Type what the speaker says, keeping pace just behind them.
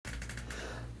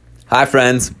Hi,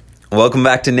 friends. Welcome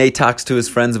back to Nate Talks to his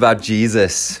friends about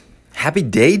Jesus. Happy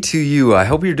day to you. I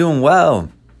hope you're doing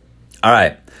well. All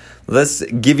right, let's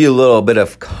give you a little bit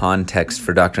of context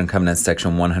for Doctrine and Covenants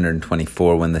section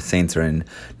 124 when the saints are in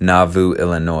Nauvoo,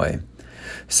 Illinois.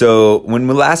 So when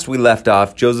we left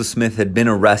off, Joseph Smith had been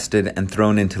arrested and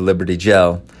thrown into Liberty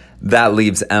Jail. That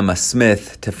leaves Emma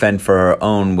Smith to fend for her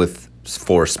own with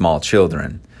 4 small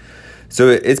children. So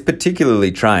it's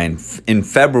particularly trying. In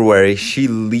February, she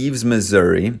leaves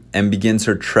Missouri and begins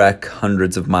her trek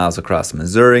hundreds of miles across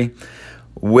Missouri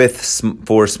with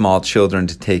 4 small children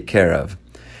to take care of.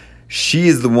 She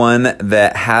is the one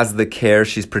that has the care.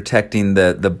 She's protecting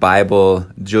the Bible,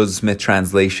 Joseph Smith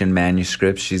translation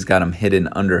manuscripts. She's got them hidden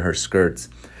under her skirts.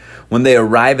 When they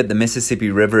arrive at the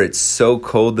Mississippi River, it's so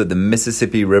cold that the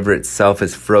Mississippi River itself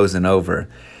is frozen over.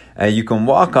 You can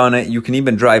walk on it, you can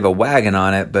even drive a wagon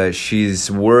on it, but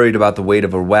she's worried about the weight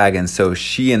of her wagon, so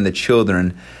she and the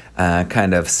children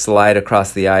kind of slide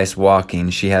across the ice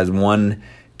walking. She has 1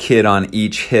 kid on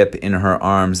each hip in her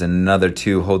arms and another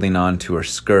 2 holding on to her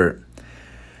skirt.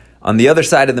 On the other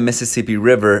side of the Mississippi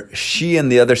River, she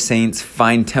and the other saints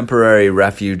find temporary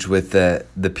refuge with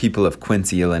the people of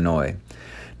Quincy, Illinois.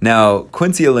 Now,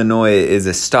 Quincy, Illinois is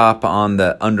a stop on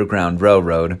the Underground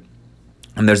Railroad,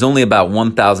 and there's only about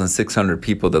 1,600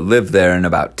 people that live there and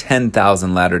about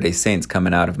 10,000 Latter-day Saints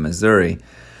coming out of Missouri.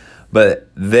 But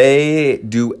they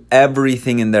do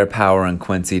everything in their power in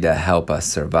Quincy to help us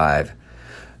survive.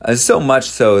 So much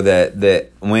so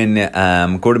that when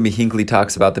Gordon B. Hinckley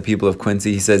talks about the people of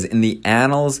Quincy, he says, in the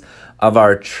annals of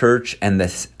our church and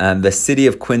the city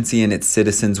of Quincy and its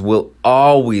citizens will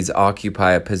always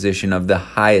occupy a position of the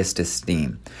highest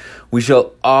esteem. We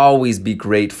shall always be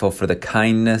grateful for the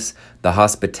kindness, the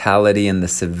hospitality, and the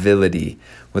civility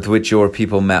with which your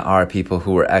people met our people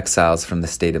who were exiles from the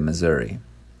state of Missouri.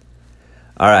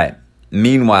 All right.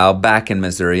 Meanwhile, back in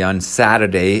Missouri, on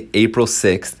Saturday, April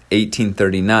 6th,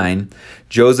 1839,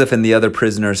 Joseph and the other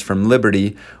prisoners from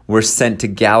Liberty were sent to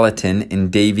Gallatin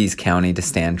in Daviess County to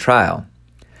stand trial.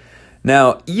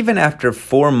 Now, even after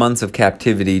 4 months of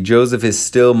captivity, Joseph is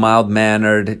still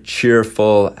mild-mannered,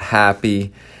 cheerful,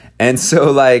 happy. And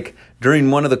so,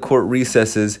 during one of the court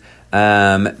recesses,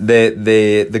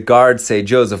 the guards say,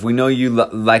 Joseph, we know you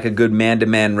like a good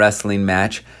man-to-man wrestling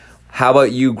match. How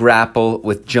about you grapple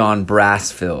with John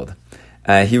Brassfield?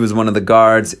 He was one of the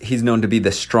guards. He's known to be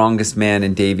the strongest man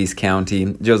in Daviess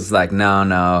County. Joseph's like,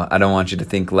 no, I don't want you to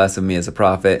think less of me as a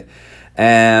prophet.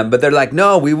 But they're like,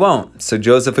 no, we won't. So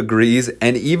Joseph agrees.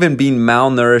 And even being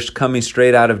malnourished, coming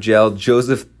straight out of jail,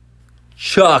 Joseph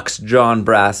chucks John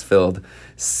Brassfield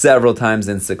several times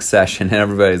in succession. And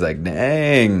everybody's like,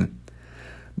 dang.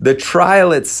 The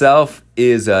trial itself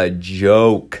is a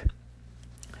joke.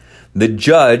 The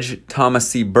judge, Thomas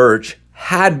C. Birch,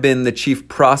 had been the chief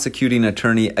prosecuting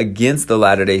attorney against the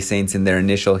Latter-day Saints in their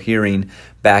initial hearing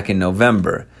back in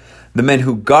November. The men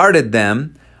who guarded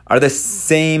them are the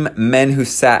same men who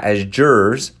sat as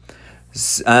jurors.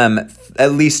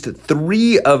 At least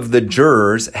 3 of the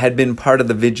jurors had been part of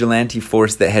the vigilante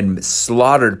force that had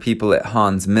slaughtered people at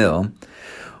Haun's Mill.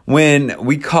 When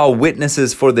we call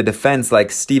witnesses for the defense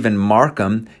like Stephen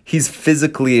Markham, he's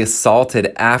physically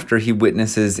assaulted after he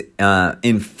witnesses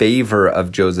in favor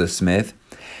of Joseph Smith.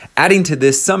 Adding to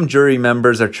this, some jury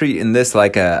members are treating this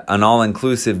like an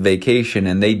all-inclusive vacation,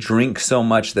 and they drink so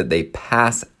much that they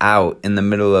pass out in the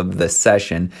middle of the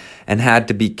session and had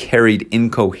to be carried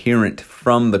incoherent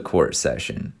from the court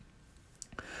session.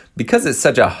 Because it's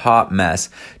such a hot mess,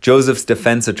 Joseph's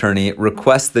defense attorney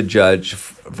requests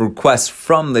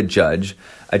from the judge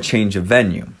a change of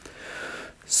venue.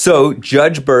 So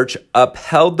Judge Birch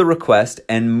upheld the request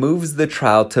and moves the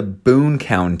trial to Boone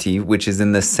County, which is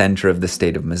in the center of the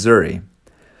state of Missouri.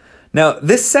 Now,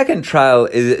 this second trial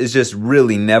is just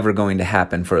really never going to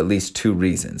happen for at least 2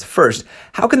 reasons. First,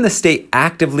 how can the state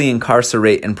actively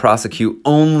incarcerate and prosecute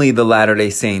only the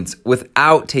Latter-day Saints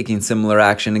without taking similar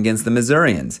action against the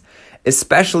Missourians?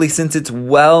 Especially since it's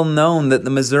well known that the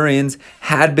Missourians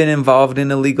had been involved in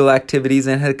illegal activities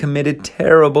and had committed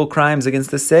terrible crimes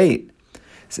against the state.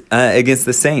 Against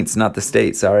the Saints, not the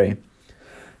state, sorry.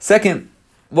 Second,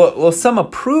 well, some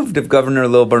approved of Governor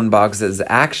Lilburn Boggs'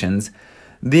 actions.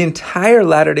 The entire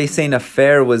Latter-day Saint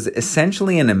affair was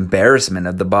essentially an embarrassment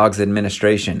of the Boggs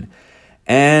administration,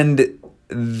 and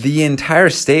the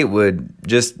entire state would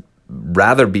just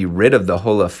rather be rid of the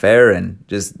whole affair and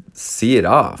just see it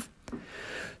off.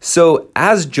 So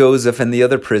as Joseph and the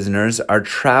other prisoners are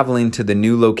traveling to the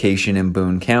new location in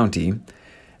Boone County,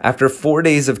 after 4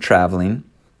 days of traveling,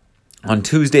 on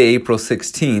Tuesday, April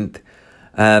 16th,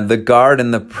 The guard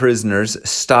and the prisoners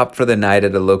stopped for the night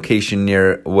at a location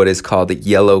near what is called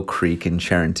Yellow Creek in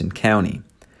Charenton County.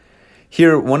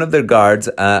 Here, one of their guards,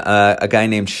 a guy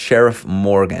named Sheriff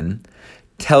Morgan,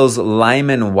 tells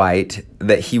Lyman White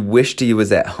that he wished he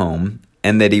was at home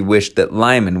and that he wished that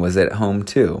Lyman was at home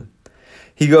too.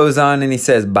 He goes on and he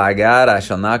says, "By God, I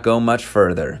shall not go much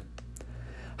further."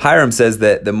 Hiram says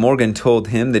that Morgan told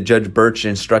him that Judge Birch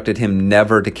instructed him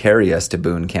never to carry us to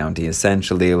Boone County,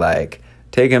 essentially like,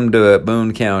 take him to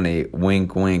Boone County,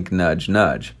 wink, wink, nudge,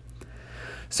 nudge.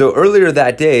 So earlier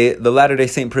that day, the Latter-day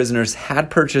Saint prisoners had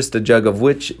purchased a jug of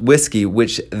whiskey,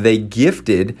 which they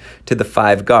gifted to the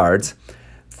 5 guards.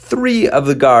 3 of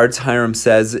the guards, Hiram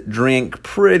says, drank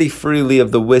pretty freely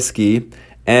of the whiskey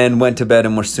and went to bed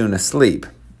and were soon asleep.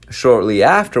 Shortly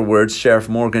afterwards, Sheriff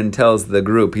Morgan tells the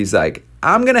group, he's like,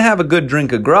 "I'm going to have a good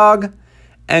drink of grog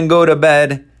and go to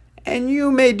bed, and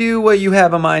you may do what you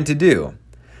have a mind to do."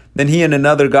 Then he and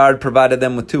another guard provided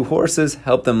them with 2 horses,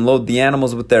 helped them load the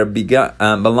animals with their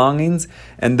belongings,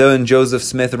 and then Joseph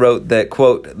Smith wrote that,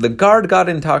 quote, "The guard got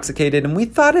intoxicated, and we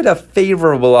thought it a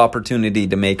favorable opportunity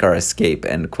to make our escape,"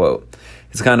 end quote.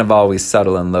 He's kind of always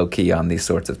subtle and low-key on these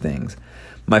sorts of things.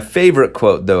 My favorite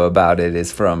quote, though, about it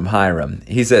is from Hiram.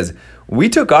 He says, "We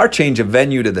took our change of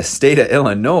venue to the state of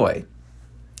Illinois."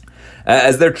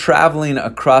 As they're traveling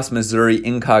across Missouri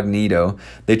incognito,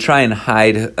 they try and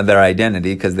hide their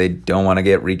identity because they don't want to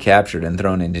get recaptured and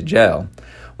thrown into jail.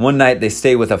 One night they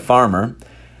stay with a farmer,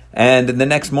 and the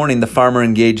next morning the farmer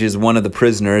engages one of the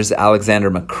prisoners,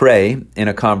 Alexander McCrae, in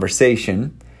a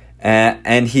conversation,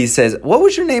 and he says, "What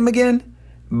was your name again?"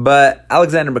 But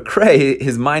Alexander McCrae,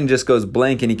 his mind just goes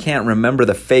blank and he can't remember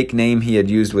the fake name he had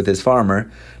used with his farmer.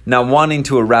 Now, wanting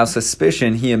to arouse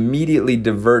suspicion, he immediately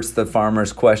diverts the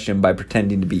farmer's question by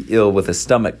pretending to be ill with a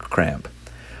stomach cramp.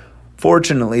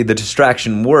 Fortunately, the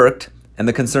distraction worked, and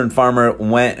the concerned farmer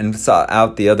went and sought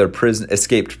out the other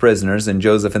escaped prisoners, and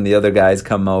Joseph and the other guys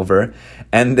come over,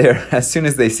 and as soon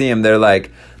as they see him, they're like,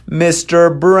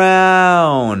 "Mr.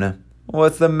 Brown,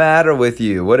 what's the matter with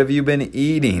you? What have you been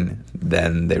eating?"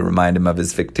 Then they remind him of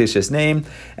his fictitious name,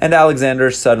 and Alexander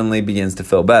suddenly begins to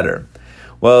feel better.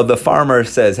 Well, the farmer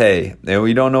says, "Hey,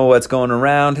 we don't know what's going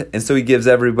around," and so he gives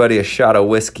everybody a shot of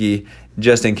whiskey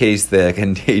just in case the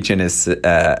contagion is,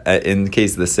 in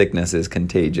case the sickness is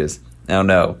contagious. Now,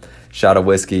 no, shot of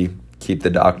whiskey, keep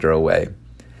the doctor away.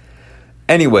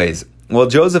 Anyways, while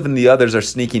Joseph and the others are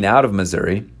sneaking out of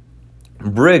Missouri,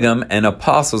 Brigham and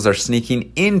apostles are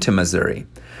sneaking into Missouri.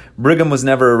 Brigham was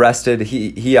never arrested.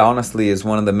 He honestly is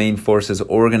one of the main forces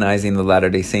organizing the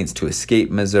Latter-day Saints to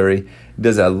escape Missouri. He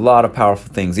does a lot of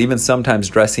powerful things, even sometimes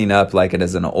dressing up like it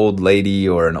as an old lady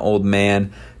or an old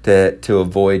man to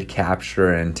avoid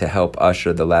capture and to help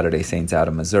usher the Latter-day Saints out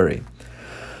of Missouri.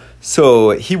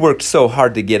 So he worked so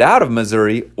hard to get out of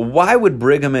Missouri. Why would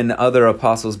Brigham and other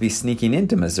apostles be sneaking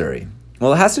into Missouri?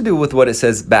 Well, it has to do with what it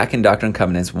says back in Doctrine and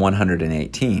Covenants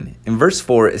 118. In verse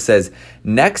 4, it says,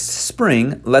 "Next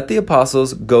spring, let the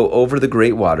apostles go over the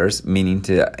great waters," meaning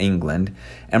to England,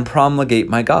 "and promulgate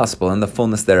my gospel and the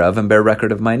fullness thereof, and bear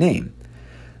record of my name."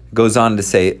 Goes on to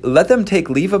say, "Let them take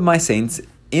leave of my saints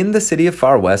in the city of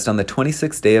Far West on the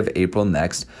 26th day of April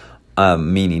next,"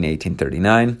 meaning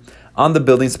 1839, "on the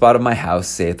building spot of my house,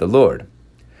 saith the Lord."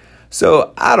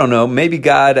 So, I don't know, maybe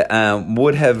God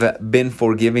would have been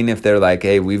forgiving if they're like,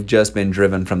 "Hey, we've just been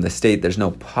driven from the state. There's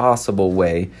no possible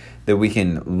way that we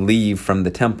can leave from the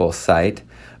temple site."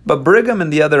 But Brigham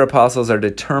and the other apostles are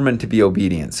determined to be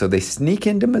obedient. So they sneak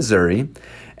into Missouri,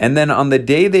 and then on the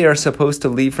day they are supposed to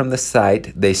leave from the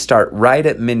site, they start right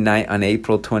at midnight on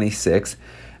April 26th.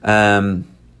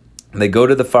 They go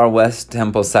to the Far West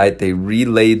temple site. They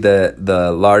relay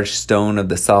the large stone of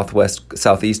the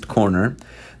southeast corner.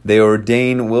 They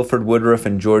ordain Wilford Woodruff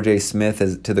and George A.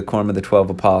 Smith to the quorum of the 12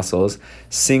 apostles,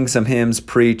 sing some hymns,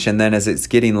 preach, and then as it's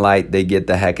getting light, they get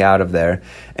the heck out of there.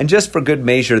 And just for good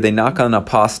measure, they knock on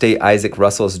apostate Isaac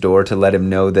Russell's door to let him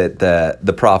know that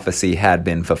the prophecy had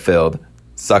been fulfilled.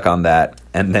 Suck on that,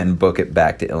 and then book it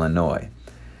back to Illinois.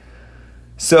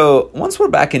 So once we're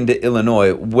back into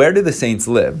Illinois, where do the saints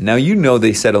live? Now, you know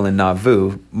they settle in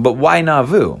Nauvoo, but why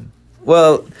Nauvoo?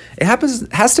 Well, it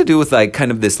has to do with like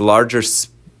kind of this larger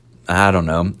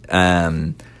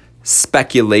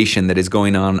speculation that is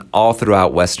going on all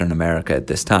throughout Western America at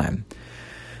this time.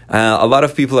 A lot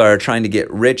of people are trying to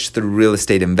get rich through real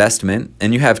estate investment,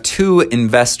 and you have 2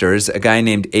 investors, a guy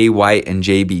named A. White and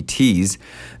J.B. Tees,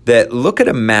 that look at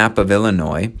a map of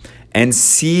Illinois and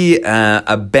see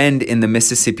a bend in the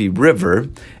Mississippi River,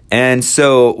 and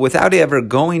so without ever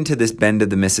going to this bend of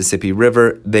the Mississippi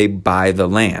River, they buy the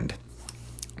land.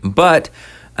 But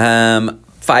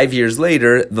 5 years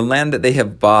later, the land that they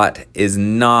have bought is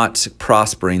not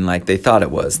prospering like they thought it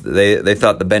was. They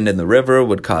thought the bend in the river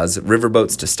would cause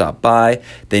riverboats to stop by.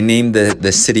 They named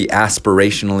the city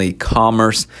aspirationally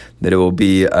Commerce, that it will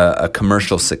be a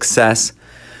commercial success.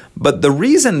 But the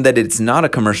reason that it's not a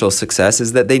commercial success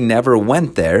is that they never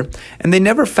went there, and they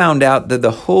never found out that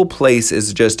the whole place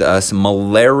is just a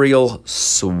malarial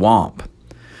swamp.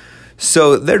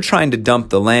 So they're trying to dump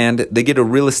the land. They get a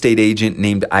real estate agent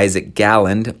named Isaac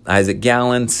Galland. Isaac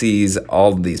Galland sees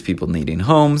all of these people needing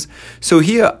homes. So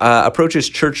he approaches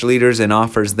church leaders and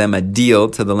offers them a deal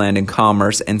to the land in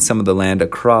Commerce and some of the land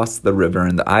across the river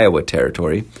in the Iowa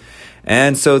Territory.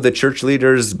 And so the church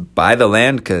leaders buy the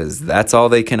land because that's all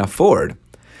they can afford.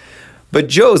 But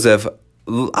Joseph,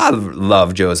 I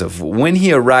love Joseph. When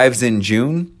he arrives in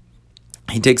June,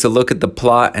 he takes a look at the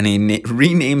plot and he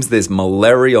renames this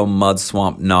malarial mud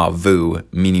swamp Nauvoo,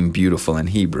 meaning beautiful in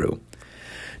Hebrew.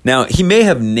 Now, he may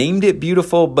have named it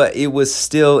beautiful, but it was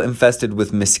still infested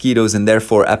with mosquitoes, and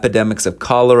therefore epidemics of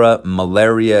cholera,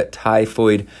 malaria,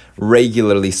 typhoid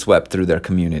regularly swept through their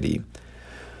community.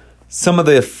 Some of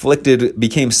the afflicted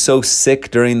became so sick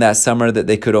during that summer that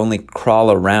they could only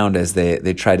crawl around as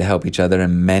they tried to help each other,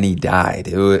 and many died.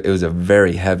 It was a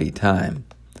very heavy time.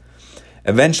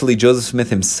 Eventually, Joseph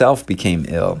Smith himself became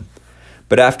ill.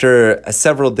 But after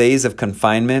several days of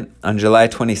confinement, on July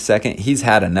 22nd, he's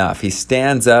had enough. He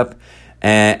stands up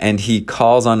and he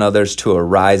calls on others to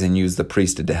arise and use the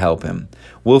priesthood to help him.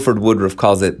 Wilford Woodruff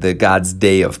calls it the God's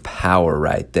day of power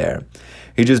right there.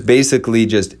 He just basically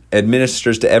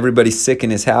administers to everybody sick in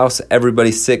his house,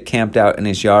 everybody sick camped out in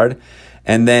his yard.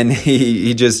 And then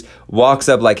he just walks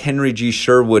up like Henry G.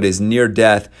 Sherwood is near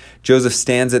death. Joseph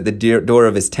stands at the door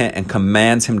of his tent and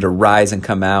commands him to rise and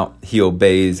come out. He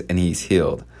obeys and he's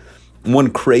healed.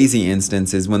 One crazy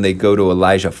instance is when they go to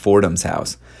Elijah Fordham's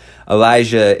house.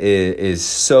 Elijah is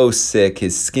so sick.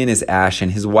 His skin is ashen.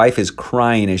 His wife is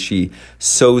crying as she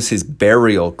sews his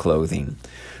burial clothing.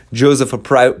 Joseph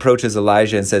approaches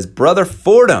Elijah and says, "Brother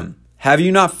Fordham, have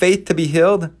you not faith to be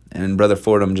healed?" And Brother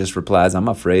Fordham just replies, "I'm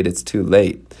afraid it's too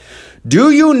late."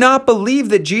 "Do you not believe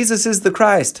that Jesus is the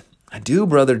Christ?" "I do,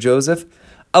 Brother Joseph."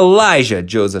 "Elijah,"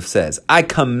 Joseph says, "I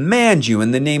command you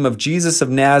in the name of Jesus of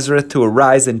Nazareth to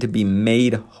arise and to be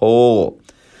made whole."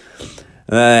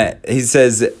 He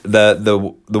says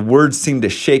the words seem to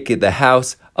shake at the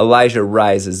house. Elijah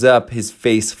rises up, his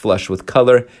face flushed with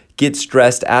color, gets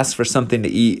dressed, asks for something to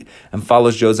eat, and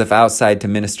follows Joseph outside to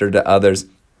minister to others,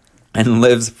 and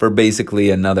lives for basically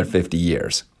another 50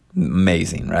 years.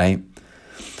 Amazing, right?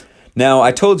 Now,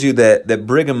 I told you that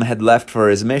Brigham had left for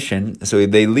his mission. So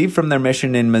they leave from their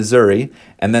mission in Missouri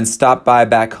and then stop by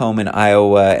back home in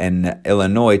Iowa and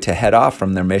Illinois to head off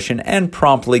from their mission and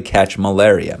promptly catch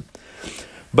malaria.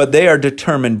 But they are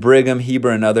determined, Brigham, Heber,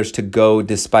 and others, to go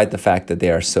despite the fact that they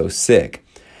are so sick.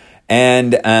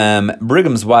 And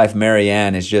Brigham's wife, Mary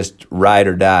Ann, is just ride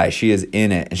or die. She is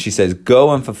in it. And she says,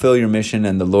 "Go and fulfill your mission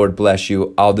and the Lord bless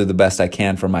you. I'll do the best I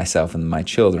can for myself and my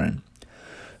children."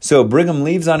 So Brigham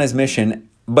leaves on his mission.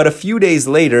 But a few days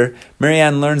later, Mary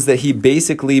Ann learns that he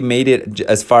basically made it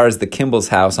as far as the Kimball's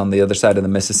house on the other side of the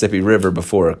Mississippi River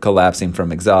before collapsing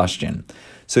from exhaustion.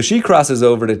 So she crosses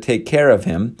over to take care of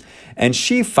him. And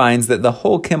she finds that the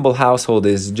whole Kimball household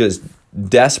is just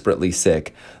desperately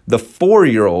sick. The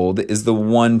 4-year-old is the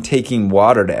one taking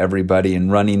water to everybody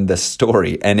and running the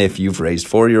story. And if you've raised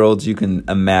 4-year-olds, you can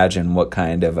imagine what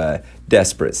kind of a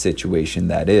desperate situation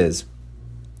that is.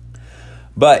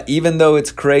 But even though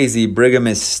it's crazy,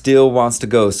 Brigham still wants to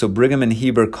go. So Brigham and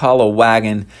Heber call a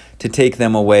wagon to take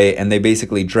them away, and they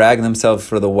basically drag themselves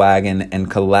for the wagon and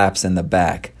collapse in the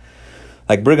back.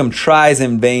 Like, Brigham tries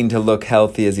in vain to look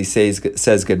healthy as he says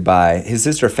goodbye. His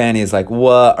sister Fanny is like,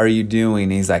 "What are you doing?"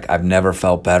 And he's like, "I've never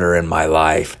felt better in my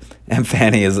life." And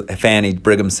Fanny,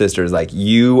 Brigham's sister, is like,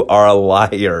 "You are a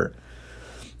liar."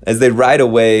 As they ride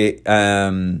away,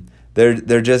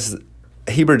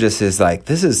 Heber just is like,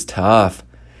 "This is tough."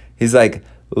 He's like,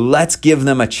 "Let's give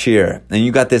them a cheer." And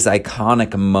you got this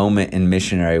iconic moment in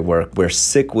missionary work where,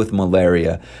 sick with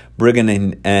malaria,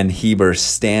 Brigham and Heber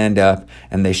stand up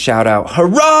and they shout out,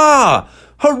 "Hurrah!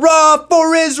 Hurrah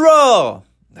for Israel!"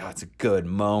 Oh, it's a good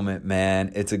moment,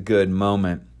 man. It's a good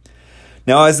moment.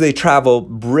 Now, as they travel,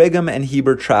 Brigham and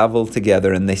Heber travel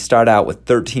together, and they start out with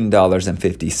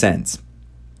 $13.50.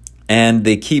 And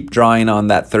they keep drawing on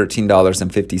that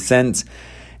 $13.50,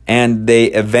 and they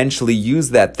eventually use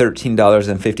that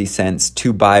 $13.50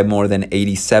 to buy more than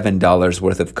 $87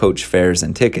 worth of coach fares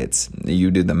and tickets. You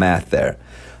do the math there.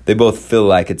 They both feel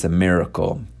like it's a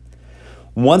miracle.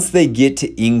 Once they get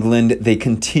to England, they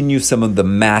continue some of the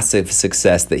massive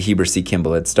success that Heber C.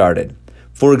 Kimball had started.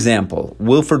 For example,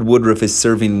 Wilford Woodruff is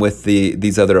serving with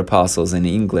these other apostles in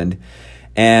England,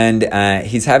 and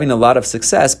he's having a lot of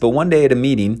success, but one day at a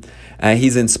meeting,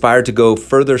 he's inspired to go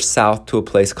further south to a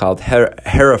place called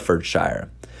Herefordshire.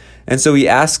 And so he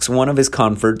asks one of his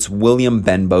converts, William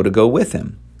Benbow, to go with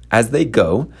him. As they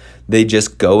go, they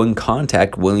just go and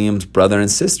contact William's brother and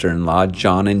sister-in-law,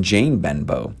 John and Jane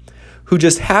Benbow, who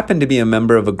just happen to be a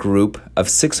member of a group of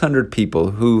 600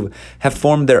 people who have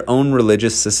formed their own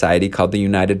religious society called the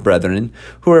United Brethren,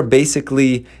 who are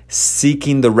basically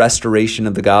seeking the restoration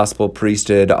of the gospel,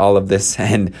 priesthood, all of this.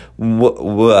 And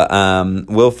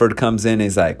Wilford comes in,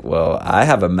 he's like, well, I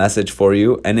have a message for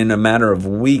you. And in a matter of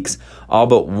weeks, all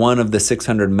but one of the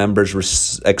 600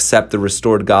 members accept the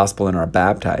restored gospel and are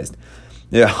baptized.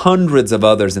 There are hundreds of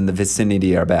others in the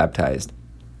vicinity are baptized.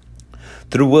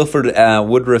 Through Wilford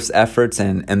Woodruff's efforts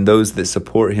and those that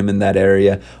support him in that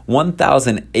area,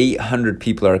 1,800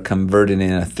 people are converted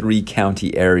in a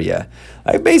 3-county area.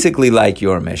 Basically like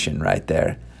your mission right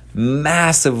there.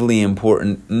 Massively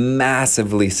important,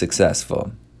 massively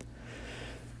successful.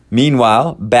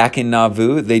 Meanwhile, back in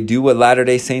Nauvoo, they do what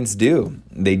Latter-day Saints do.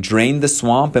 They drain the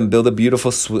swamp and build a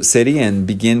beautiful city and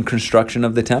begin construction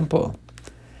of the temple.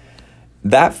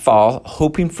 That fall,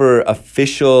 hoping for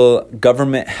official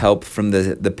government help from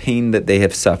the pain that they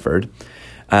have suffered,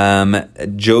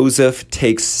 Joseph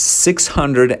takes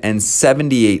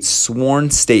 678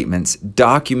 sworn statements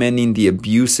documenting the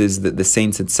abuses that the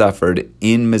saints had suffered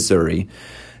in Missouri,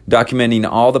 documenting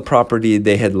all the property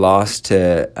they had lost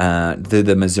to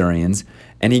the Missourians,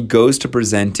 and he goes to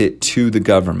present it to the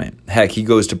government. Heck, he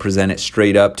goes to present it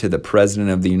straight up to the President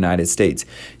of the United States.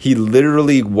 He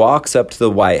literally walks up to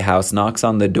the White House, knocks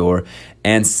on the door,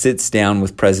 and sits down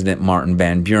with President Martin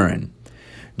Van Buren.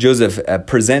 Joseph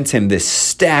presents him this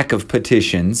stack of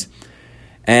petitions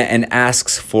and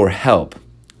asks for help.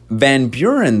 Van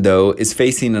Buren, though, is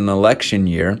facing an election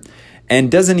year and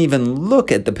doesn't even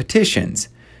look at the petitions.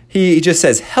 He just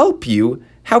says, "Help you?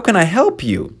 How can I help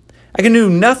you? I can do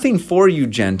nothing for you,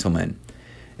 gentlemen.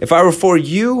 If I were for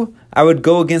you, I would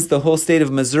go against the whole state of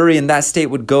Missouri, and that state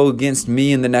would go against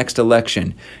me in the next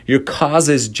election. Your cause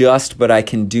is just, but I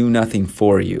can do nothing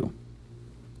for you."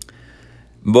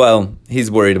 Well,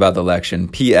 he's worried about the election.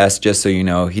 P.S., just so you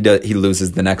know, he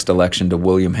loses the next election to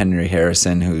William Henry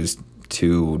Harrison, who's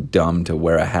too dumb to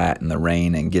wear a hat in the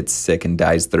rain and gets sick and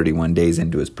dies 31 days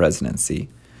into his presidency.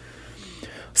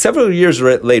 Several years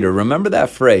later, remember that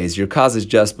phrase, "Your cause is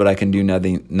just, but I can do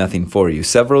nothing for you."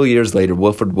 Several years later,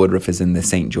 Wilford Woodruff is in the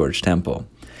St. George Temple.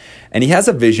 And he has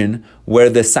a vision where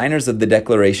the signers of the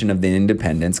Declaration of the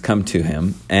Independence come to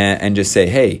him and just say,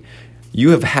 "Hey, you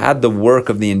have had the work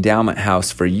of the endowment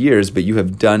house for years, but you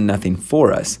have done nothing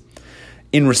for us."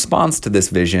 In response to this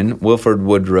vision, Wilford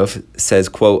Woodruff says,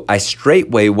 quote, "I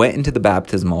straightway went into the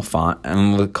baptismal font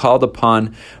and called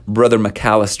upon Brother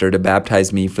McAllister to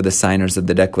baptize me for the signers of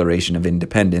the Declaration of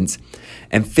Independence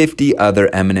and 50 other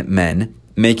eminent men,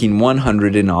 making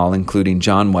 100 in all, including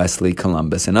John Wesley,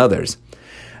 Columbus, and others.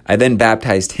 I then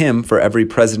baptized him for every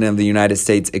president of the United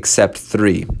States except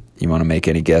 3. You want to make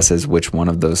any guesses which one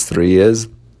of those 3 is?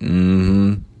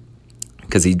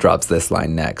 Because he drops this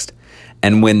line next.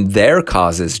 "And when their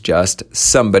cause is just,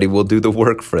 somebody will do the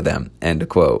work for them." End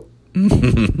quote.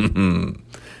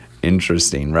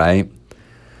 Interesting, right?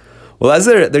 Well, as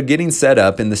they're getting set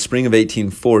up in the spring of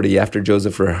 1840, after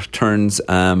Joseph returns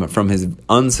from his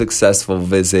unsuccessful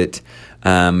visit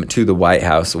to the White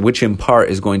House, which in part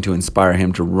is going to inspire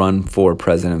him to run for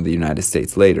president of the United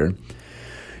States later,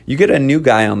 you get a new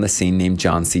guy on the scene named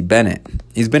John C. Bennett.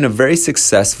 He's been a very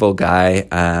successful guy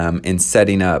in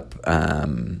setting up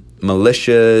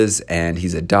militias, and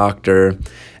he's a doctor,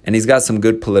 and he's got some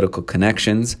good political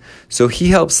connections. So he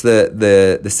helps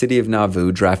the city of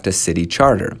Nauvoo draft a city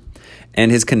charter,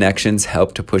 and his connections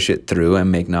help to push it through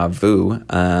and make Nauvoo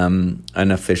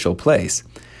an official place.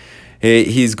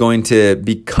 He's going to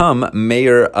become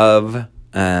mayor of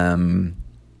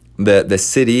the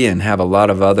city and have a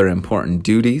lot of other important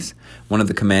duties, one of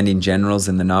the commanding generals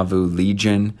in the Nauvoo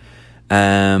Legion.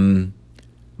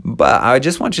 But I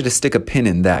just want you to stick a pin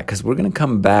in that, because we're going to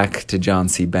come back to John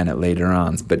C. Bennett later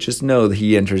on. But just know that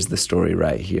he enters the story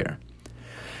right here.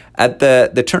 At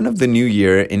the turn of the new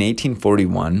year in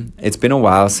 1841, it's been a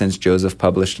while since Joseph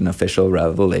published an official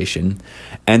revelation.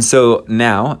 And so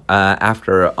now,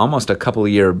 after almost a couple of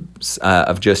years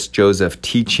of just Joseph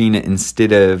teaching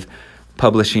instead of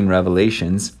publishing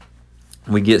revelations,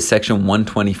 we get section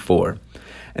 124.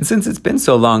 And since it's been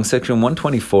so long, section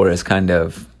 124 is kind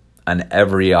of an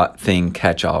everything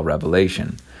catch-all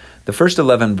revelation. The first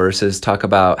 11 verses talk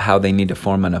about how they need to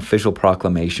form an official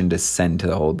proclamation to send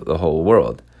to the whole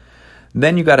world.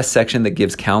 Then you got a section that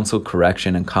gives counsel,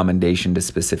 correction, and commendation to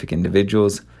specific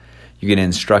individuals. You get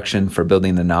instruction for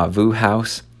building the Nauvoo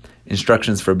house,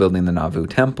 instructions for building the Nauvoo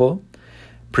temple,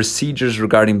 procedures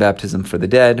regarding baptism for the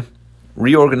dead,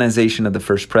 reorganization of the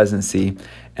first presidency,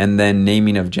 and then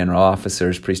naming of general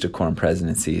officers, priesthood quorum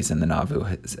presidencies, and the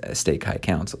Nauvoo Stake High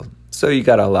Council. So you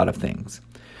got a lot of things.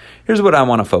 Here's what I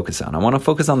want to focus on. I want to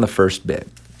focus on the first bit,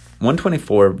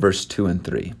 124, verse 2 and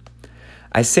 3.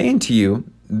 I say unto you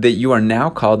that you are now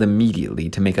called immediately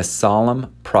to make a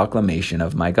solemn proclamation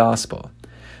of my gospel.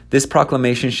 This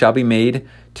proclamation shall be made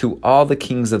to all the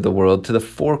kings of the world, to the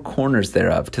four corners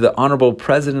thereof, to the honorable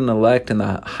president-elect and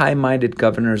the high-minded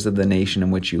governors of the nation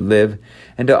in which you live,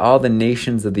 and to all the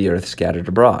nations of the earth scattered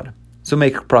abroad. So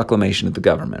make a proclamation of the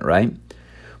government, right?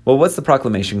 Well, what's the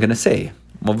proclamation going to say?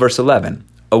 Well, verse 11,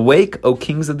 Awake, O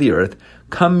kings of the earth,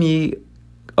 come ye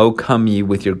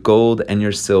with your gold and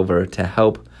your silver to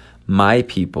help my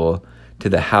people to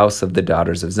the house of the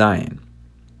daughters of Zion.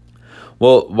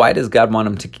 Well, why does God want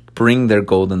them to bring their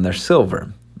gold and their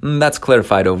silver? That's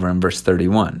clarified over in verse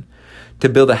 31. To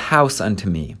build a house unto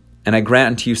me, and I grant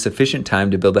unto you sufficient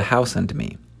time to build a house unto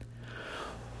me.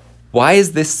 Why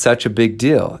is this such a big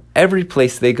deal? Every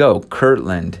place they go,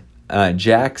 Kirtland,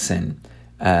 Jackson,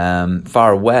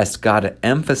 Far West, God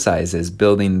emphasizes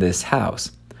building this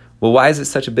house. Well, why is it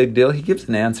such a big deal? He gives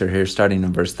an answer here starting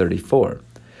in verse 34.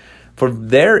 For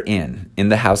therein, in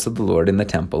the house of the Lord, in the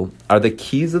temple, are the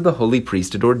keys of the holy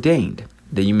priesthood ordained,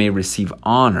 that you may receive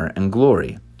honor and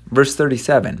glory. Verse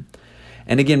 37.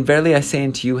 And again, verily I say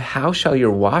unto you, how shall your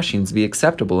washings be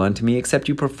acceptable unto me, except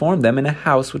you perform them in a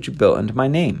house which you built unto my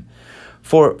name?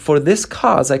 For this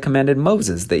cause I commanded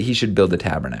Moses that he should build a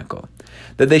tabernacle,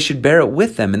 that they should bear it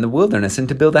with them in the wilderness, and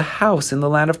to build a house in the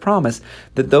land of promise,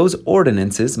 that those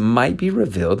ordinances might be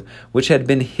revealed, which had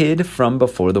been hid from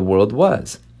before the world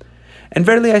was. And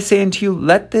verily I say unto you,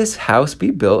 let this house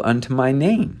be built unto my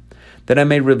name, that I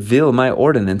may reveal my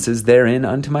ordinances therein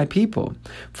unto my people.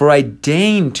 For I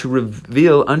deign to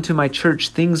reveal unto my church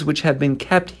things which have been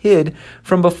kept hid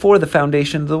from before the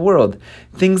foundation of the world,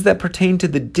 things that pertain to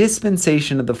the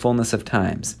dispensation of the fullness of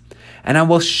times. And I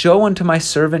will show unto my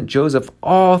servant Joseph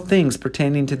all things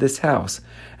pertaining to this house,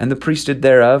 and the priesthood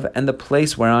thereof, and the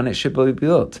place whereon it should be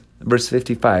built. Verse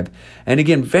 55, and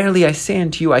again, verily I say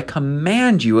unto you, I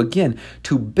command you again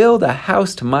to build a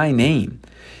house to my name,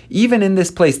 even in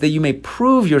this place, that you may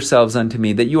prove yourselves unto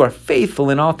me, that you are faithful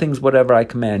in all things whatever I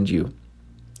command you,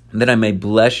 that I may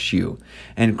bless you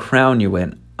and crown you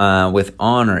with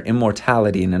honor,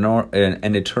 immortality,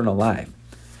 and eternal life.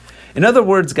 In other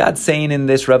words, God's saying in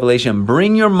this revelation,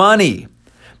 bring your money,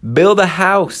 build a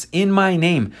house in my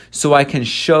name so I can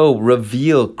show,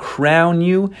 reveal, crown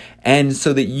you, and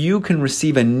so that you can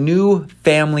receive a new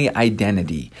family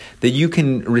identity, that you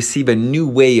can receive a new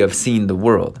way of seeing the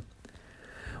world.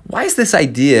 Why is this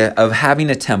idea of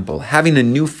having a temple, having a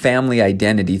new family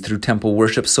identity through temple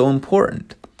worship so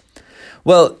important?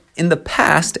 Well, in the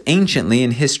past, anciently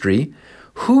in history,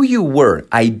 who you were,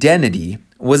 identity,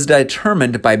 was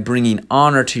determined by bringing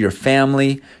honor to your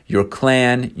family, your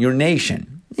clan, your nation.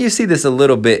 You see this a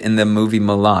little bit in the movie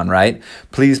Mulan, right?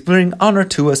 Please bring honor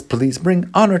to us, please bring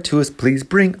honor to us, please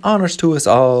bring honors to us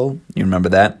all. You remember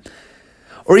that?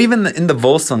 Or even in the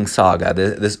Volsung saga,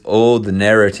 this old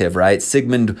narrative, right?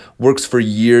 Sigmund works for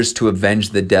years to avenge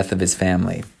the death of his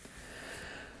family.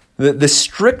 The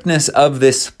strictness of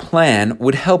this plan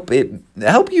would help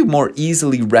you more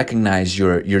easily recognize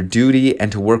your duty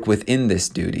and to work within this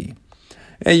duty.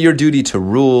 Your duty to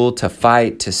rule, to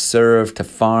fight, to serve, to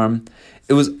farm.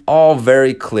 It was all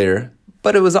very clear,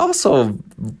 but it was also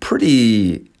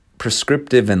pretty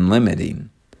prescriptive and limiting.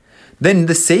 Then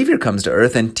the Savior comes to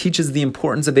earth and teaches the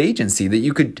importance of agency, that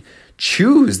you could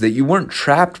choose, that you weren't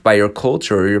trapped by your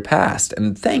culture or your past.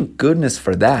 And thank goodness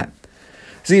for that.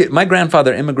 See, my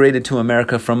grandfather immigrated to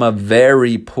America from a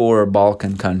very poor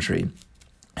Balkan country.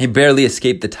 He barely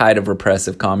escaped the tide of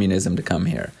repressive communism to come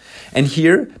here. And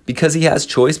here, because he has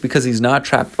choice, because he's not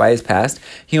trapped by his past,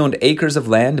 he owned acres of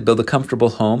land to build a comfortable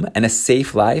home and a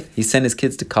safe life. He sent his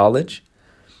kids to college.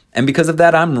 And because of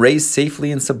that, I'm raised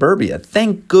safely in suburbia.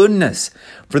 Thank goodness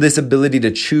for this ability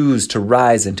to choose, to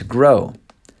rise, and to grow.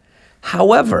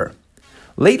 However,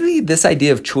 lately, this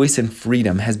idea of choice and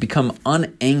freedom has become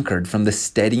unanchored from the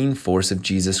steadying force of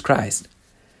Jesus Christ.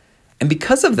 And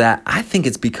because of that, I think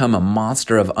it's become a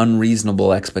monster of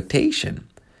unreasonable expectation.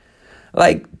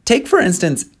 Like, take for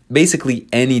instance, basically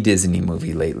any Disney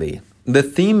movie lately. The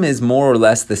theme is more or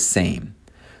less the same.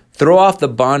 Throw off the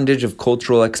bondage of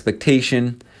cultural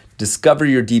expectation, discover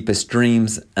your deepest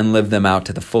dreams, and live them out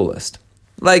to the fullest.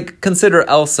 Like, consider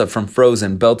Elsa from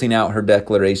Frozen belting out her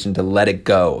declaration to let it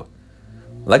go.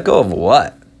 Let go of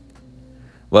what?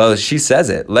 Well, she says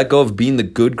it. Let go of being the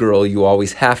good girl you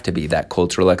always have to be, that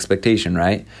cultural expectation,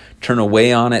 right? Turn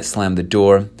away on it, slam the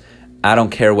door. I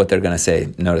don't care what they're going to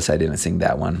say. Notice I didn't sing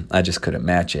that one. I just couldn't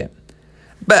match it.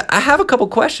 But I have a couple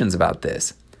questions about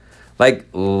this. Like,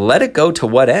 let it go to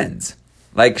what ends?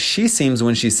 Like, she seems,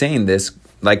 when she's saying this,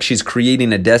 like she's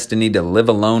creating a destiny to live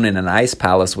alone in an ice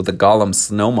palace with a Gollum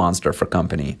snow monster for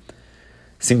company.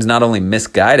 Seems not only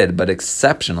misguided, but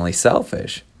exceptionally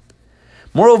selfish.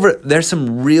 Moreover, there's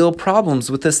some real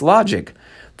problems with this logic.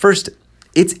 First,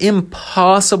 it's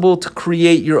impossible to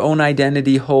create your own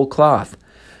identity whole cloth.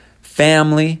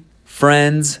 Family,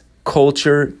 friends,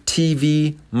 culture,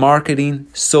 TV, marketing,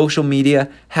 social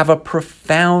media have a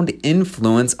profound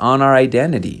influence on our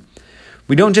identity.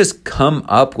 We don't just come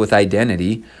up with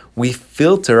identity. We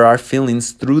filter our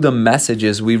feelings through the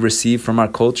messages we receive from our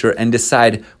culture and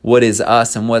decide what is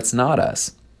us and what's not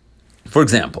us. For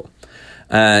example,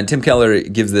 Tim Keller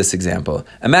gives this example.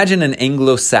 Imagine an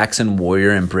Anglo-Saxon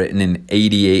warrior in Britain in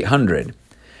 8800.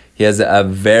 He has a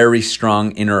very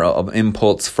strong inner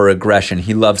impulse for aggression.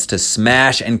 He loves to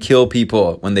smash and kill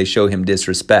people when they show him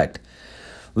disrespect.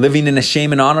 Living in a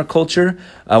shame and honor culture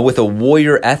with a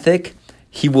warrior ethic,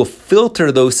 he will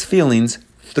filter those feelings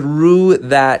through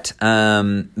that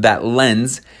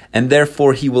lens, and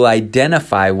therefore he will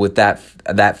identify with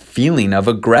that feeling of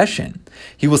aggression.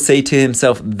 He will say to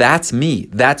himself, that's me,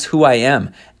 that's who I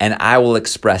am, and I will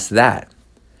express that.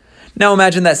 Now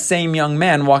imagine that same young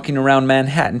man walking around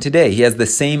Manhattan today. He has the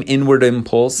same inward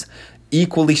impulse,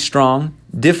 equally strong,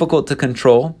 difficult to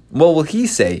control. What will he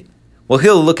say? Well,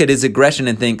 he'll look at his aggression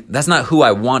and think, that's not who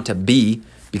I want to be,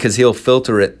 because he'll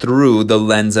filter it through the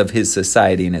lens of his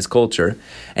society and his culture,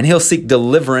 and he'll seek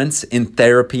deliverance in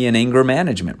therapy and anger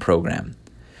management program.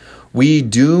 We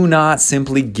do not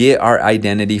simply get our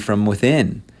identity from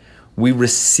within. We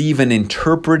receive an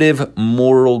interpretive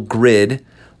moral grid,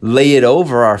 lay it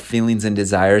over our feelings and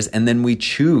desires, and then we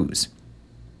choose.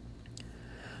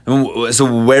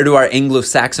 So where do our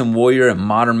Anglo-Saxon warrior and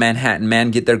modern Manhattan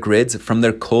man get their grids? From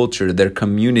their culture, their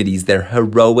communities, their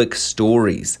heroic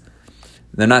stories.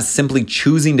 They're not simply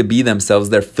choosing to be themselves.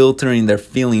 They're filtering their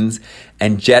feelings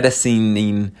and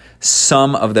jettisoning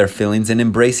some of their feelings and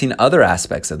embracing other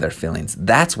aspects of their feelings.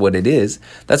 That's what it is.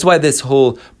 That's why this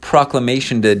whole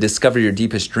proclamation to discover your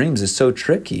deepest dreams is so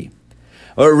tricky.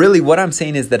 Or really, what I'm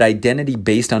saying is that identity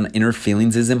based on inner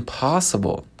feelings is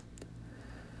impossible.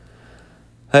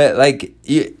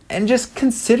 And just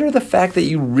consider the fact that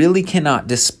you really cannot,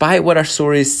 despite what our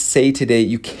stories say today,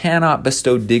 you cannot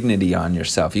bestow dignity on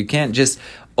yourself. You can't just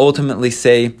ultimately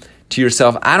say to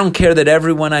yourself, I don't care that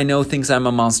everyone I know thinks I'm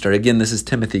a monster. Again, this is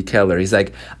Timothy Keller. He's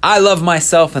like, I love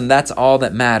myself and that's all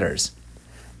that matters.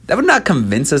 That would not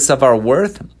convince us of our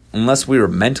worth unless we were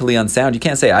mentally unsound. You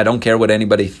can't say, I don't care what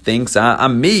anybody thinks.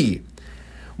 I'm me.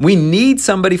 We need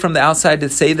somebody from the outside to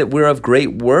say that we're of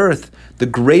great worth. The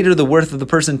greater the worth of the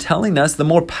person telling us, the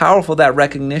more powerful that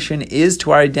recognition is to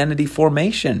our identity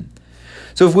formation.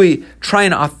 So if we try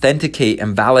and authenticate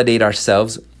and validate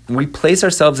ourselves, we place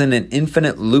ourselves in an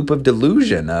infinite loop of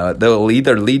delusion that will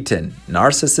either lead to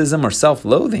narcissism or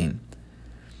self-loathing.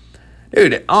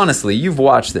 Dude, honestly, you've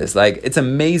watched this. It's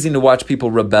amazing to watch people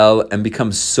rebel and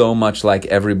become so much like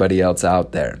everybody else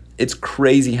out there. It's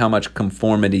crazy how much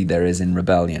conformity there is in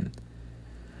rebellion.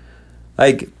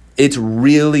 It's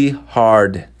really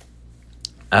hard.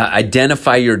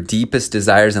 Identify your deepest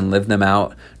desires and live them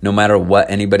out no matter what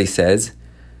anybody says.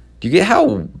 Do you get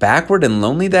how backward and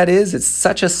lonely that is? It's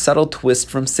such a subtle twist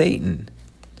from Satan.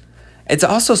 It's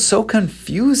also so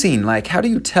confusing. How do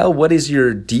you tell what is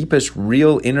your deepest,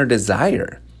 real inner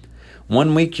desire?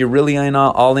 One week you're really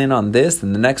all in on this,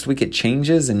 and the next week it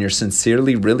changes and you're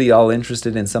sincerely really all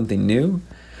interested in something new?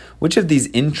 Which of these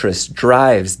interests,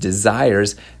 drives,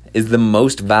 desires is the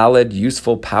most valid,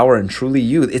 useful, power, and truly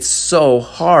you? It's so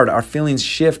hard. Our feelings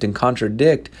shift and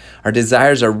contradict. Our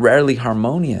desires are rarely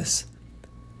harmonious.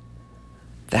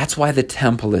 That's why the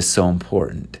temple is so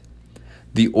important.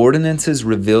 The ordinances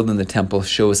revealed in the temple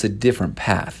show us a different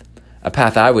path, a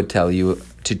path I would tell you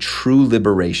to true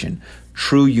liberation,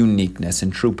 true uniqueness,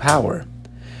 and true power.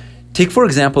 Take, for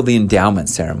example, the endowment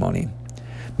ceremony.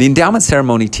 The endowment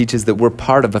ceremony teaches that we're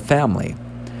part of a family,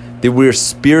 that we're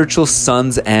spiritual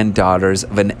sons and daughters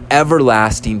of an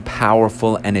everlasting,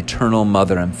 powerful, and eternal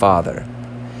mother and father.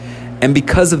 And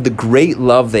because of the great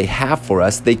love they have for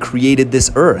us, they created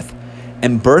this earth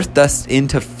and birthed us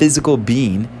into physical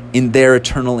being in their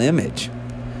eternal image.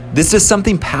 This is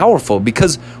something powerful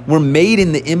because we're made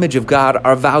in the image of God.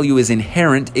 Our value is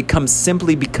inherent. It comes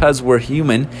simply because we're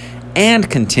human and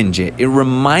contingent. It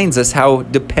reminds us how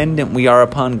dependent we are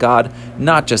upon God,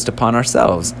 not just upon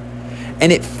ourselves.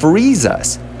 And it frees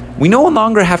us. We no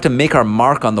longer have to make our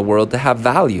mark on the world to have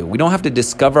value. We don't have to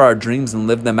discover our dreams and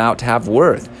live them out to have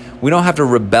worth. We don't have to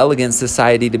rebel against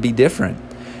society to be different.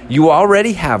 You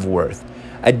already have worth,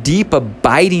 a deep,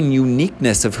 abiding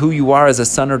uniqueness of who you are as a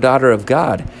son or daughter of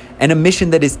God, and a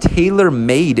mission that is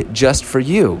tailor-made just for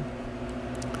you.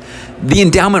 The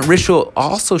endowment ritual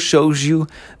also shows you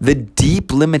the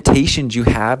deep limitations you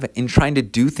have in trying to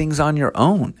do things on your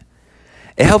own.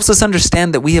 It helps us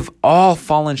understand that we have all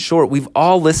fallen short. We've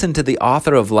all listened to the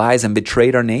author of lies and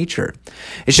betrayed our nature.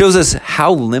 It shows us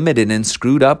how limited and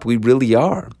screwed up we really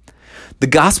are. The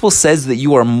gospel says that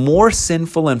you are more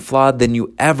sinful and flawed than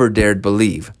you ever dared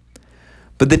believe.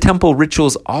 But the temple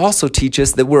rituals also teach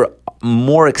us that we're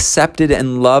more accepted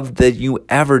and loved than you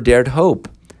ever dared hope.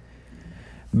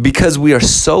 Because we are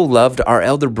so loved, our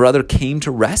elder brother came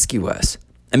to rescue us.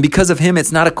 And because of him,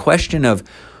 it's not a question of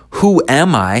who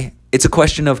am I? It's a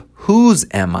question of whose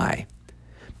am I?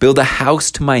 Build a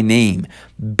house to my name.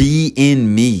 Be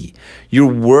in me.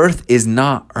 Your worth is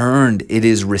not earned. It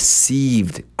is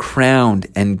received, crowned,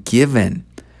 and given.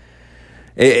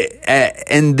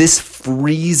 And this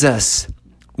frees us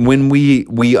when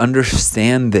we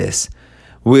understand this.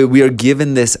 We are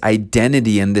given this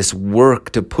identity and this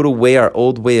work to put away our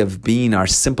old way of being, our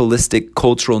simplistic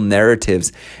cultural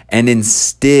narratives, and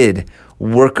instead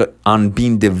work on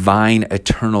being divine,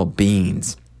 eternal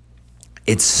beings.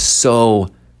 It's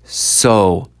so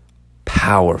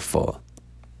powerful.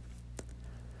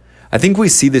 I think we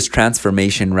see this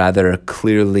transformation rather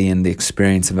clearly in the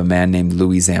experience of a man named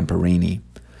Louis Zamperini.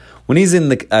 When he's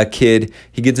a kid,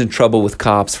 he gets in trouble with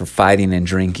cops for fighting and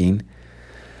drinking.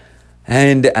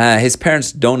 And his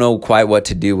parents don't know quite what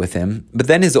to do with him. But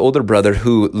then his older brother,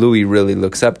 who Louis really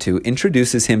looks up to,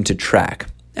 introduces him to track.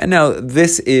 And now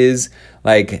this is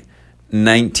like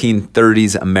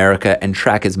 1930s America, and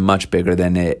track is much bigger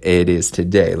than it is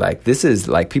today. Like this is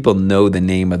like people know the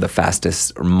name of the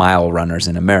fastest mile runners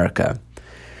in America.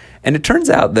 And it turns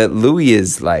out that Louis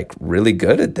is like really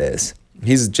good at this.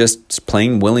 He's just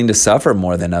plain willing to suffer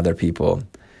more than other people.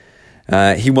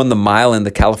 He won the mile in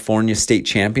the California State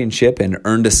Championship and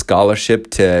earned a scholarship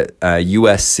to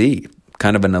USC,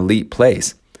 kind of an elite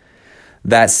place.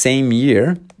 That same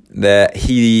year, at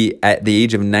the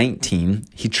age of 19,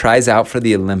 he tries out for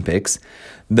the Olympics.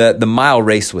 The mile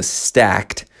race was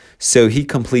stacked, so he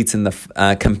competes in the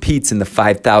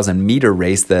 5,000 meter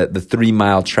race, the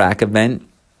 3-mile track event.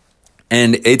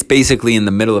 And it's basically in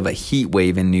the middle of a heat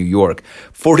wave in New York.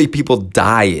 40 people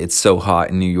die, it's so hot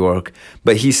in New York.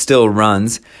 But he still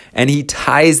runs, and he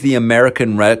ties the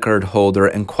American record holder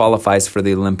and qualifies for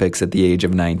the Olympics at the age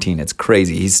of 19. It's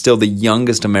crazy. He's still the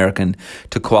youngest American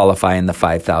to qualify in the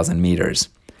 5,000 meters.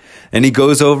 And he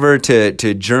goes over to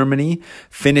Germany,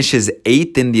 finishes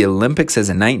 8th in the Olympics as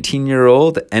a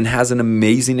 19-year-old, and has an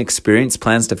amazing experience,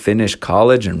 plans to finish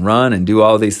college and run and do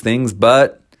all these things,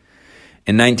 but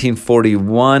in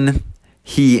 1941,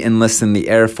 he enlists in the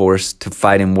Air Force to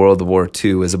fight in World War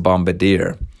II as a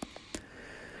bombardier.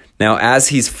 Now, as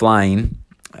he's flying,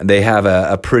 they have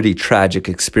a pretty tragic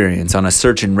experience. On a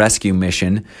search and rescue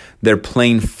mission, their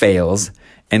plane fails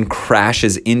and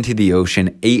crashes into the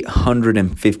ocean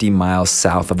 850 miles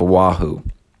south of Oahu.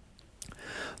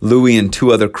 Louis and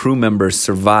 2 other crew members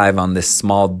survive on this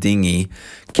small dinghy,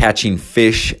 catching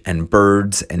fish and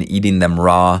birds and eating them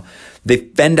raw. They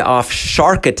fend off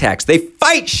shark attacks. They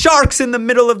fight sharks in the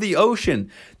middle of the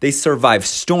ocean. They survive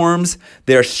storms.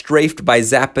 They're strafed by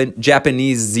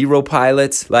Japanese Zero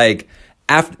pilots. They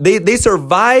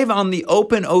survive on the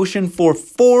open ocean for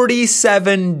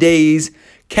 47 days,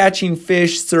 catching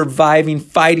fish, surviving,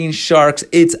 fighting sharks.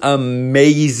 It's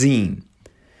amazing.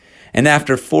 And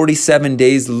after 47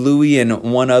 days, Louis and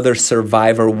 1 other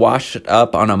survivor washed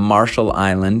up on a Marshall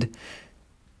Island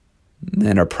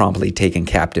and are promptly taken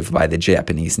captive by the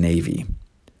Japanese Navy.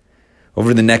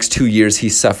 Over the next 2 years, he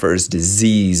suffers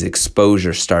disease,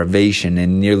 exposure, starvation,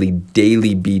 and nearly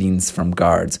daily beatings from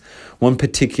guards. One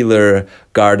particular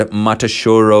guard,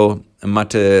 Matasuhiro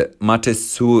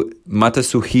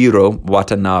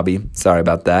Watanabe, sorry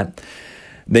about that,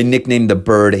 they nicknamed the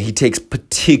Bird. He takes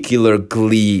particular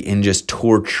glee in just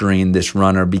torturing this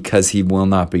runner because he will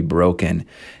not be broken,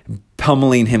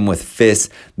 pummeling him with fists,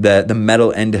 the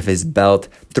metal end of his belt,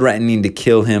 threatening to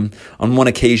kill him. On one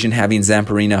occasion, having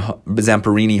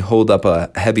Zamperini hold up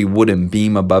a heavy wooden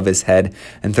beam above his head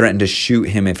and threaten to shoot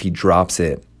him if he drops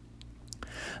it.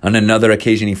 On another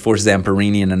occasion, he forced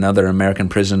Zamperini and another American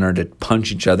prisoner to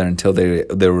punch each other until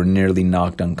they were nearly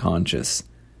knocked unconscious.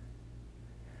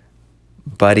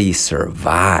 But he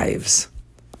survives.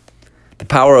 The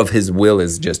power of his will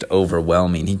is just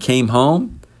overwhelming. He came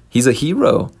home. He's a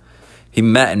hero. He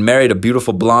met and married a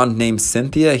beautiful blonde named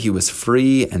Cynthia. He was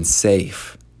free and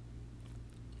safe.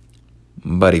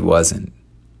 But he wasn't.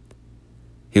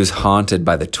 He was haunted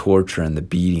by the torture and the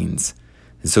beatings.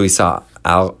 And so he sought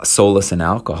solace in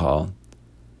alcohol.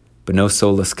 But no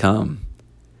solace come.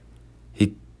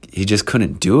 He just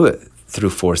couldn't do it through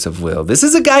force of will. This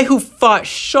is a guy who fought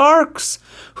sharks,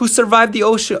 who survived the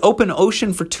open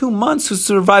ocean for 2 months, who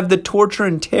survived the torture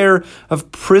and terror of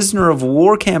prisoner of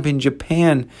war camp in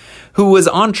Japan, who was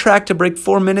on track to break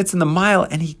 4 minutes in the mile,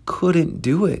 and he couldn't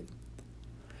do it.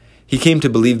 He came to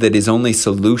believe that his only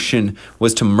solution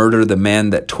was to murder the man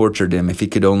that tortured him if he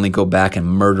could only go back and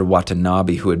murder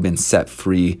Watanabe, who had been set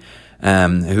free,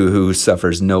 who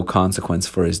suffers no consequence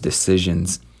for his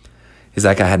decisions. He's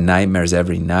like, I had nightmares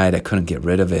every night. I couldn't get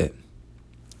rid of it.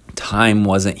 Time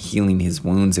wasn't healing his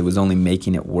wounds. It was only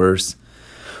making it worse.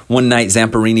 One night,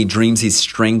 Zamperini dreams he's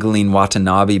strangling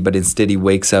Watanabe, but instead he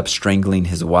wakes up strangling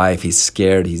his wife. He's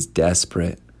scared. He's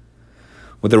desperate.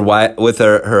 With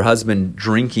her husband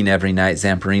drinking every night,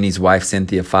 Zamperini's wife,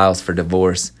 Cynthia, files for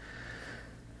divorce.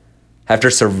 After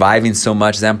surviving so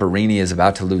much, Zamperini is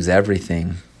about to lose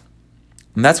everything.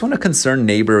 And that's when a concerned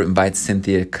neighbor invites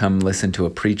Cynthia to come listen to a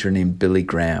preacher named Billy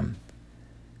Graham.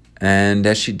 And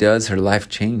as she does, her life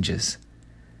changes.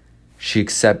 She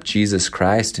accepts Jesus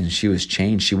Christ and she was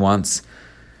changed. She wants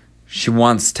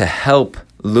to help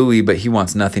Louis, but he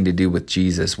wants nothing to do with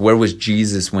Jesus. Where was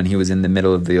Jesus when he was in the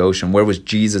middle of the ocean? Where was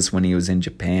Jesus when he was in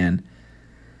Japan?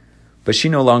 But she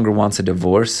no longer wants a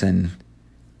divorce, and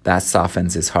that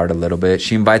softens his heart a little bit.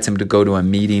 She invites him to go to a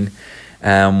meeting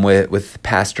with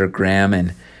Pastor Graham,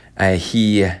 and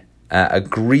he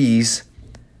agrees.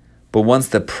 But once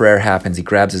the prayer happens, he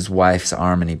grabs his wife's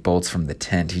arm and he bolts from the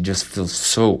tent. He just feels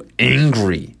so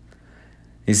angry.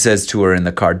 He says to her in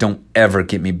the car, "Don't ever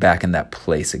get me back in that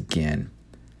place again."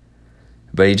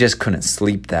 But he just couldn't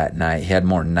sleep that night. He had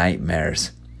more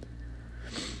nightmares.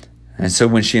 And so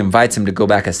when she invites him to go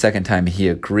back a second time, he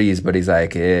agrees. But he's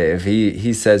like, if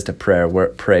he says to pray,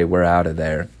 we're out of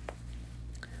there.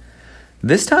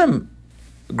 This time,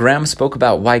 Graham spoke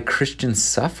about why Christians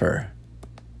suffer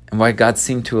and why God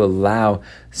seemed to allow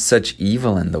such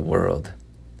evil in the world.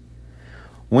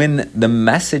 When the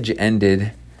message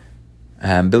ended,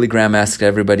 Billy Graham asked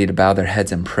everybody to bow their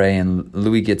heads and pray, and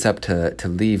Louis gets up to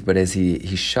leave, but as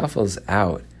he shuffles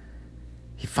out,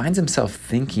 he finds himself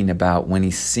thinking about when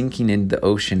he's sinking into the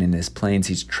ocean in his planes,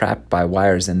 he's trapped by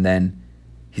wires, and then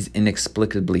he's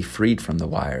inexplicably freed from the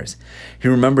wires. He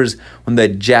remembers when the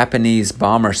Japanese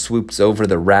bomber swoops over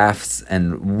the rafts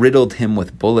and riddled him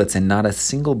with bullets, and not a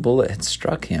single bullet had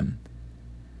struck him.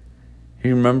 He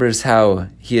remembers how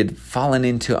he had fallen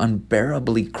into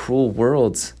unbearably cruel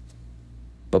worlds,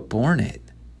 but borne it.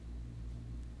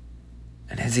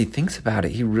 And as he thinks about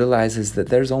it, he realizes that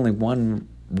there's only one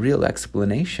real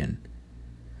explanation,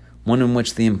 one in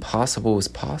which the impossible was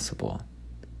possible.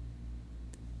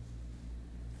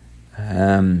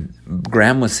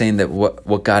 Graham was saying that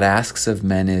what God asks of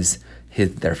men is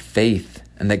their faith,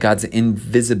 and that God's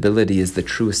invisibility is the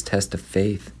truest test of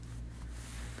faith.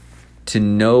 To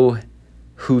know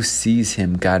who sees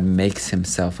him, God makes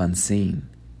himself unseen.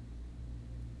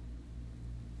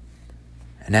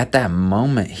 And at that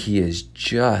moment, he is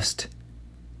just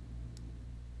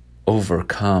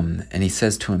overcome, and he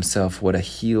says to himself, "What a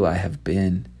heel I have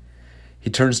been." He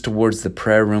turns towards the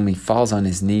prayer room, he falls on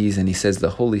his knees, and he says,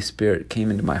 "The Holy Spirit came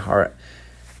into my heart,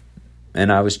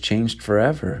 and I was changed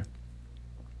forever."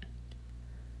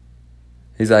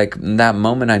 He's like, in that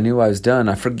moment, I knew I was done.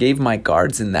 I forgave my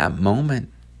guards in that moment.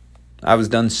 I was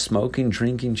done smoking,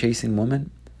 drinking, chasing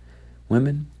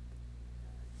women.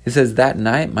 He says, that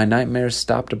night, my nightmares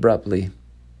stopped abruptly.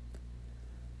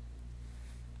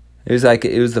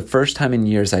 It was the first time in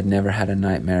years I'd never had a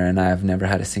nightmare, and I have never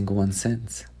had a single one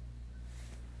since.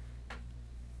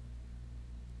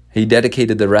 He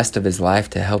dedicated the rest of his life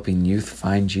to helping youth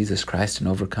find Jesus Christ and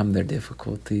overcome their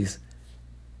difficulties.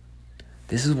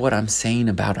 This is what I'm saying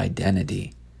about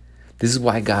identity. This is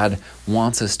why God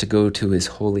wants us to go to his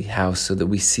holy house, so that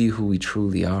we see who we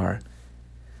truly are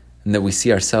and that we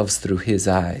see ourselves through his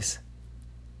eyes.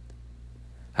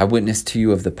 I witness to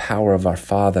you of the power of our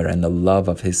Father and the love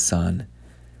of his Son.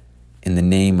 In the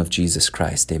name of Jesus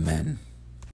Christ, amen.